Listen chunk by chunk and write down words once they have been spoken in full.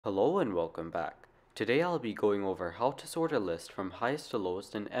Hello and welcome back. Today I'll be going over how to sort a list from highest to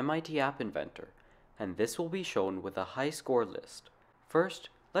lowest in MIT App Inventor, and this will be shown with a high score list. First,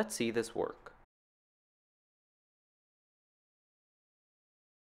 let's see this work.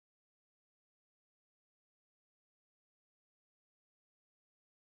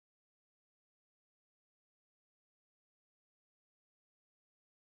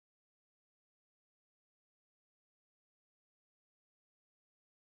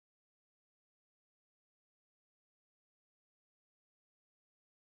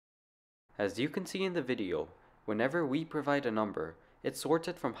 As you can see in the video, whenever we provide a number, it sorts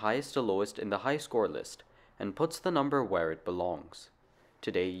it from highest to lowest in the high score list and puts the number where it belongs.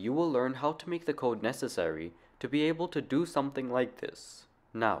 Today you will learn how to make the code necessary to be able to do something like this.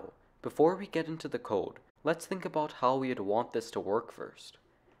 Now, before we get into the code, let's think about how we'd want this to work first.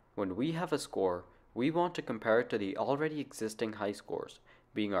 When we have a score, we want to compare it to the already existing high scores,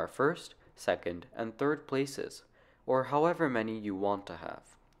 being our first, second, and third places, or however many you want to have.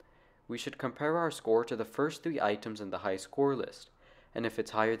 We should compare our score to the first three items in the high score list, and if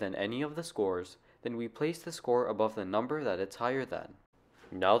it's higher than any of the scores, then we place the score above the number that it's higher than.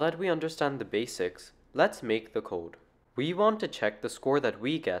 Now that we understand the basics, let's make the code. We want to check the score that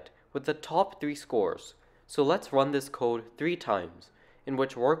we get with the top three scores, so let's run this code 3 times, in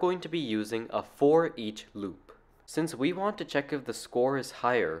which we're going to be using a for each loop. Since we want to check if the score is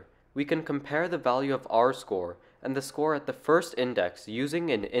higher, we can compare the value of our score and the score at the first index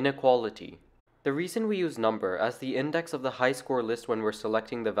using an inequality. The reason we use number as the index of the high score list when we're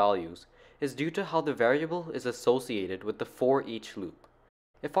selecting the values is due to how the variable is associated with the for each loop.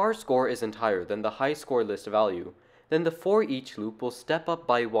 If our score isn't higher than the high score list value, then the for each loop will step up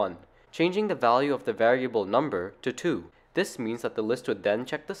by 1, changing the value of the variable number to 2. This means that the list would then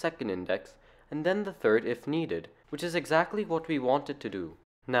check the second index and then the third if needed, which is exactly what we want it to do.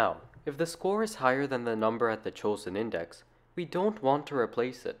 Now, if the score is higher than the number at the chosen index, we don't want to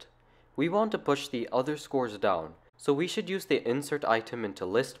replace it. We want to push the other scores down, so we should use the insert item into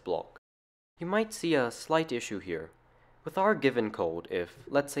list block. You might see a slight issue here. With our given code, if,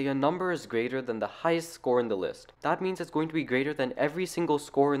 let's say, a number is greater than the highest score in the list, that means it's going to be greater than every single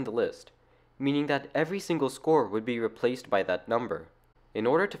score in the list, meaning that every single score would be replaced by that number. In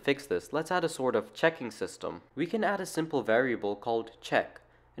order to fix this, let's add a sort of checking system. We can add a simple variable called check,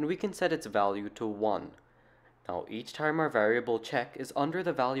 and we can set its value to 1. Now each time our variable check is under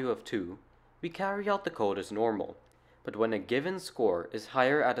the value of 2, we carry out the code as normal. But when a given score is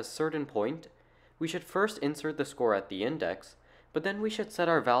higher at a certain point, we should first insert the score at the index, but then we should set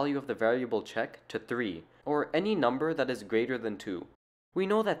our value of the variable check to 3, or any number that is greater than 2. We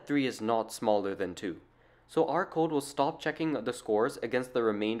know that 3 is not smaller than 2, so our code will stop checking the scores against the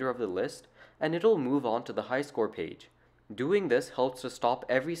remainder of the list, and it'll move on to the high score page. Doing this helps to stop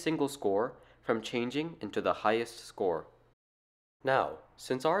every single score from changing into the highest score. Now,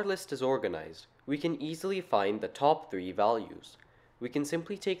 since our list is organized, we can easily find the top 3 values. We can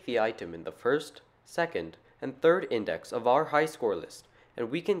simply take the item in the first, second, and third index of our high score list,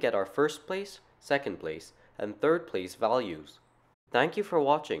 and we can get our first place, second place, and third place values. Thank you for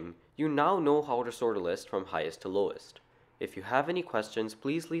watching. You now know how to sort a list from highest to lowest. If you have any questions,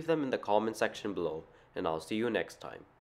 please leave them in the comment section below, and I'll see you next time.